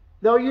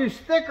 They'll use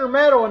thicker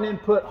metal and then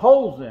put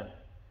holes in it,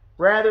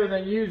 rather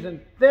than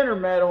using thinner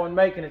metal and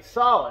making it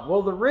solid.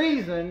 Well, the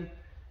reason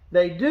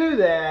they do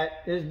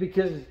that is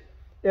because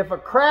if a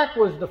crack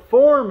was to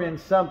form in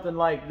something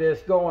like this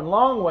going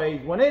long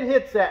ways, when it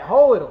hits that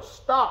hole, it'll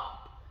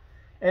stop.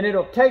 And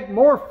it'll take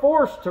more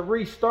force to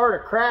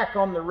restart a crack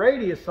on the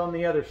radius on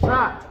the other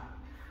side.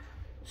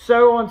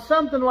 So on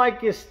something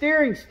like this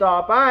steering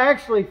stop, I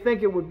actually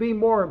think it would be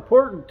more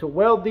important to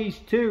weld these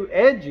two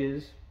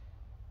edges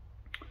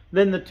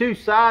than the two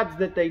sides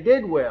that they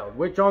did weld,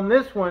 which on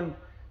this one,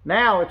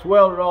 now it's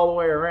welded all the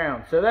way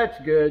around. So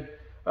that's good.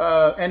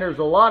 And there's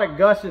a lot of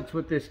gussets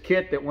with this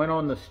kit that went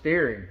on the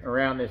steering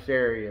around this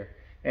area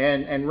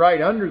and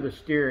right under the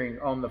steering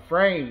on the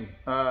frame.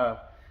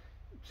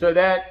 So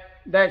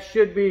that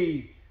should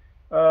be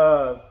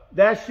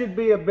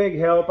a big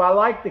help. I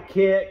like the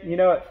kit, you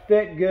know, it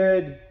fit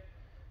good,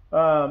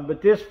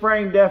 but this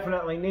frame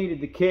definitely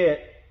needed the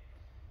kit.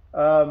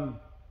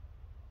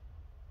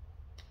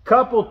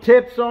 Couple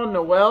tips on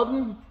the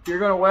welding. If you're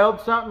going to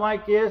weld something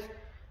like this,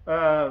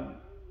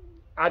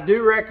 I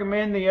do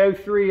recommend the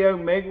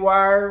 030 MIG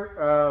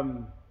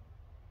wire.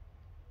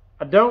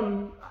 I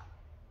don't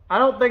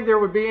think there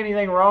would be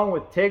anything wrong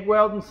with TIG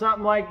welding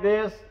something like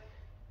this.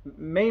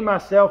 Me,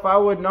 myself, I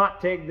would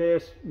not TIG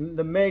this.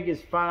 The MIG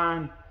is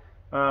fine.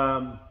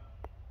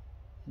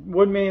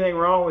 Wouldn't be anything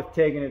wrong with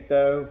TIGging it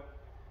though.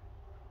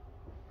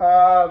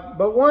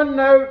 But one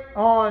note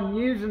on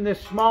using this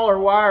smaller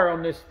wire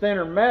on this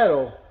thinner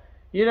metal,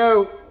 you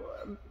know,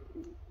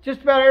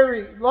 just about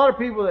a lot of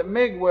people that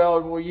MIG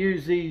weld will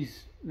use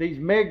these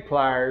MIG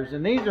pliers,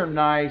 and these are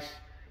nice.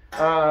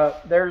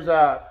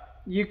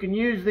 You can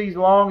use these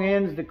long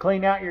ends to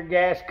clean out your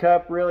gas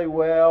cup really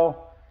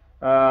well.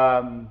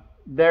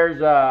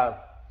 There's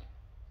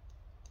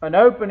an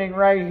opening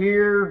right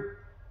here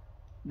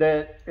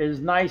that is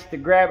nice to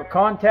grab a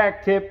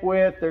contact tip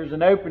with. There's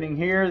an opening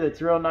here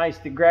that's real nice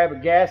to grab a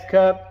gas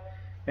cup,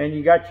 and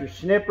you got your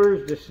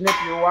snippers to snip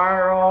your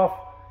wire off.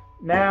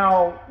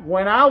 Now,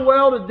 when I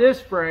welded this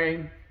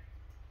frame,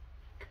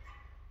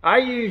 I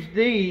used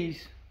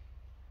these,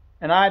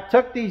 and I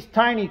took these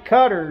tiny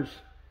cutters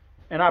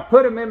and I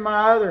put them in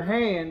my other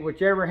hand,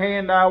 whichever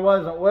hand I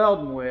wasn't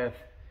welding with,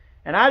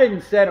 and I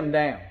didn't set them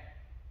down.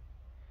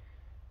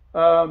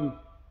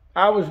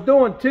 I was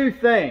doing two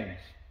things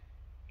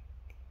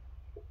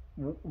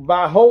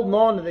by holding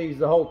on to these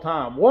the whole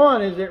time.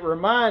 One is it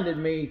reminded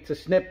me to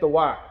snip the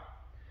wire.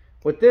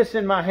 With this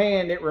in my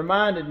hand, it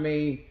reminded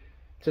me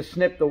to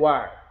snip the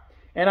wire.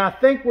 And I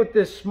think with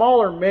this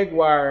smaller MIG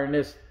wire and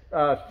this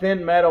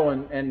thin metal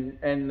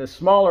and the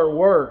smaller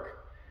work,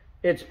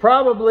 it's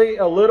probably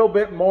a little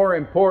bit more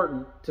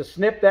important to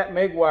snip that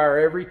MIG wire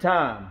every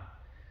time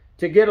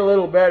to get a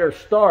little better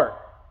start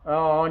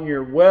on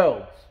your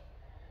welds.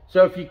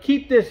 So if you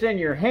keep this in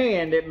your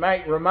hand, it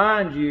might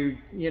remind you,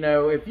 you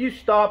know, if you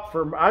stop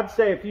for, I'd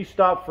say if you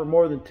stop for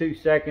more than 2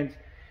 seconds,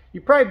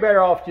 you're probably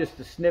better off just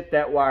to snip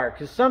that wire.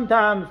 Because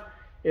sometimes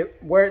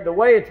where the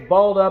way it's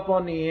balled up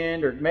on the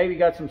end, or maybe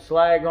got some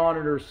slag on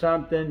it or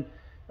something,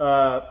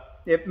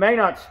 it may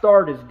not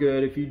start as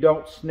good if you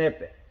don't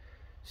snip it.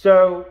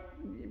 So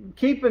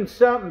keeping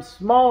something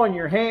small in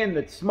your hand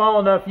that's small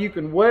enough you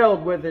can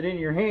weld with it in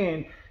your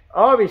hand,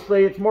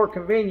 obviously it's more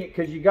convenient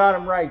because you got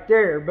them right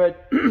there,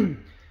 but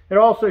it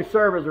also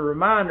serves as a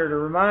reminder to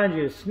remind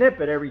you to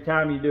snip it every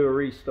time you do a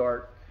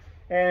restart.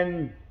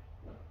 And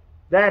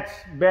that's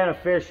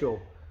beneficial.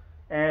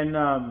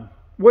 And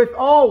with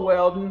all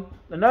welding,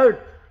 another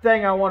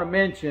thing I want to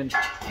mention,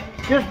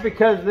 just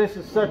because this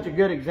is such a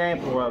good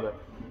example of it.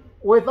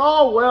 With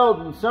all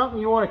welding, something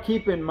you want to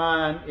keep in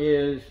mind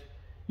is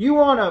you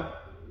want to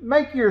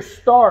make your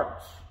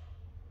starts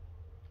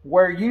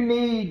where you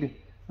need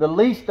the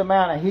least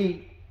amount of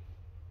heat,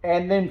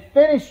 and then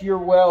finish your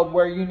weld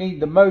where you need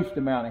the most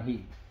amount of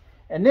heat.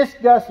 And this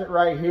gusset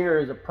right here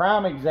is a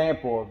prime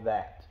example of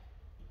that.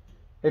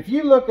 If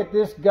you look at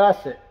this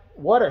gusset,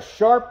 what a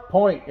sharp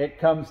point it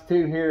comes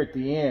to here at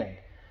the end.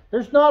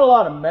 There's not a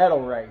lot of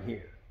metal right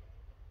here.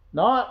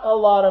 Not a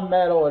lot of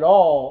metal at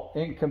all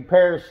in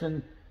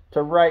comparison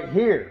to right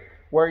here,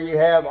 where you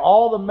have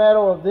all the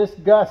metal of this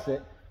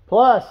gusset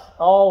plus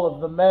all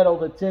of the metal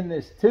that's in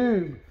this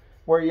tube,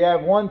 where you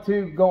have one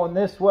tube going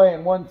this way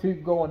and one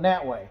tube going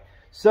that way.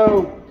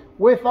 So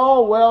with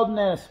all welding,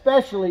 and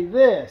especially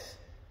this,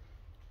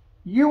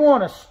 you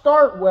want to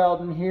start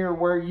welding here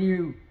where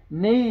you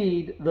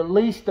need the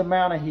least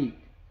amount of heat,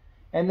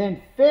 and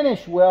then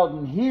finish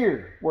welding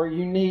here where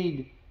you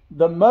need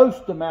the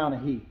most amount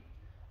of heat.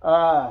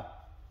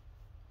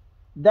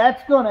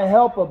 That's going to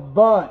help a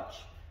bunch,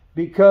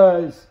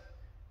 because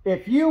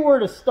if you were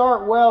to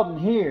start welding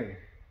here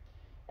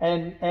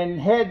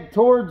and head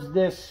towards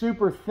this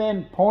super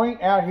thin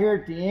point out here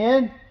at the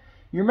end,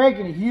 you're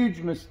making a huge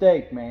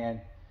mistake,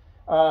 man.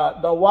 All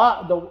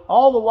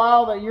the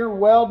while that you're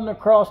welding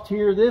across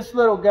here, this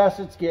little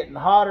gusset's getting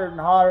hotter and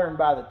hotter, and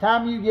by the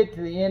time you get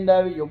to the end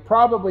of it, you'll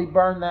probably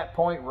burn that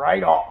point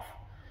right off.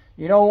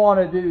 You don't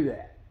want to do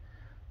that.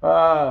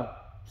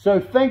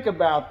 So think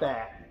about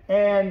that.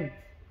 And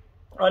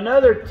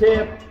another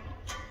tip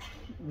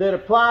that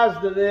applies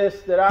to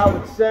this that I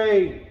would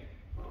say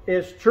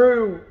is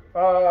true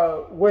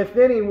with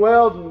any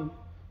welding,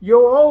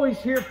 you'll always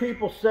hear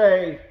people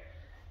say,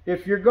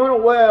 if you're going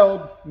to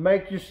weld,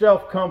 make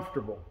yourself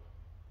comfortable.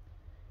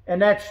 And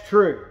that's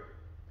true.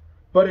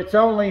 But it's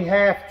only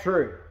half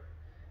true.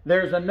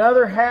 There's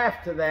another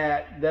half to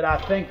that that I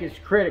think is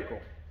critical.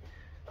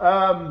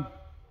 Don't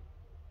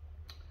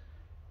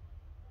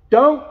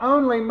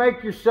only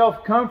make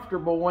yourself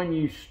comfortable when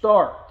you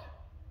start.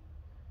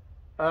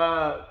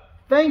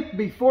 Think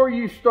before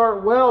you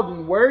start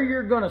welding where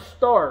you're going to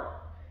start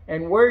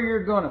and where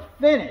you're going to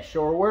finish,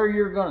 or where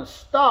you're going to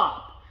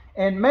stop.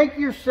 And make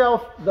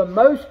yourself the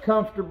most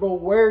comfortable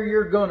where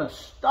you're going to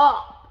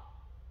stop,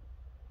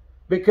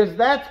 because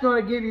that's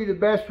going to give you the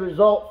best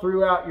result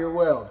throughout your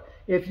weld.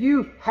 If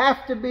you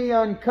have to be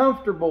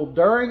uncomfortable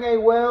during a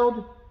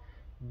weld,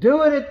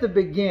 do it at the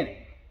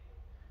beginning.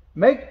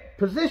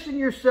 Position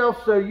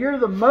yourself so you're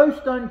the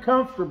most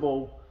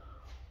uncomfortable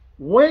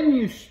when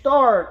you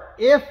start,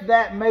 if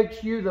that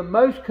makes you the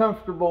most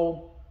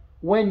comfortable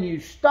when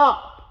you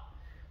stop.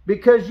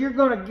 Because you're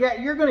going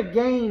to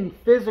gain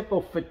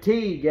physical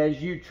fatigue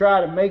as you try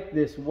to make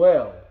this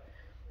weld.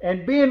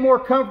 And being more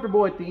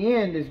comfortable at the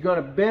end is going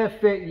to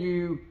benefit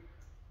you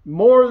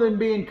more than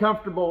being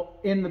comfortable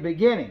in the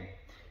beginning.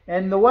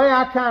 And the way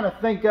I kind of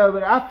think of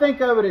it, I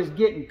think of it as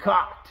getting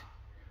cocked.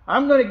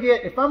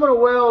 if I'm going to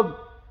weld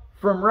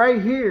from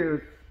right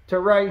here to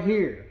right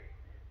here,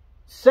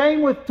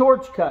 same with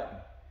torch cutting.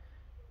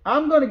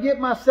 I'm going to get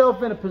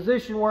myself in a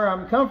position where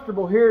I'm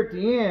comfortable here at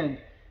the end,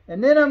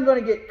 and then I'm going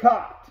to get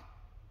cocked.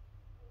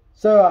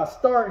 So I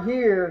start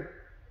here,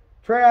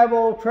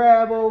 travel,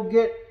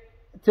 get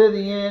to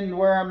the end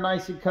where I'm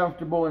nice and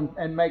comfortable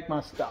and make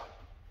my stop.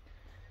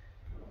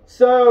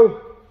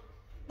 So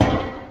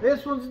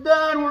This one's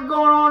done. We're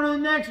going on to the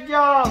next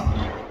job.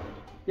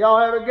 Y'all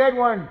have a good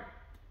one.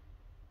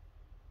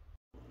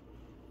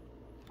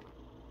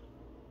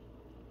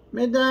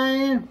 Miss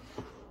Diane,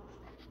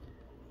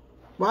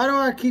 why do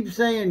I keep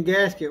saying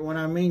gasket when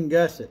I mean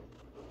gusset?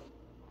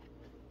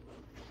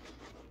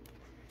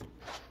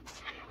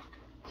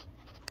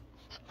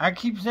 I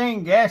keep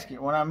saying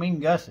gasket when I mean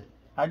gusset.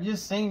 I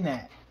just seen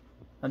that.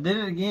 I did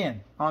it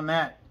again on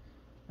that.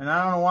 And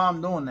I don't know why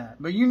I'm doing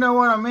that. But you know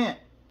what I meant.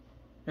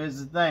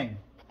 Is the thing.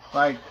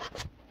 Like,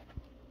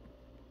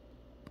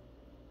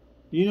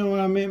 you know what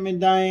I meant, Miss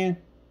Diane?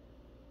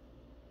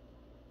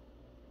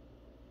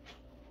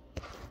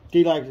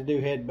 She likes to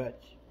do headbutts.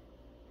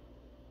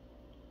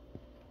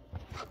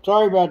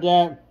 Sorry about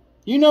that.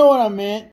 You know what I meant.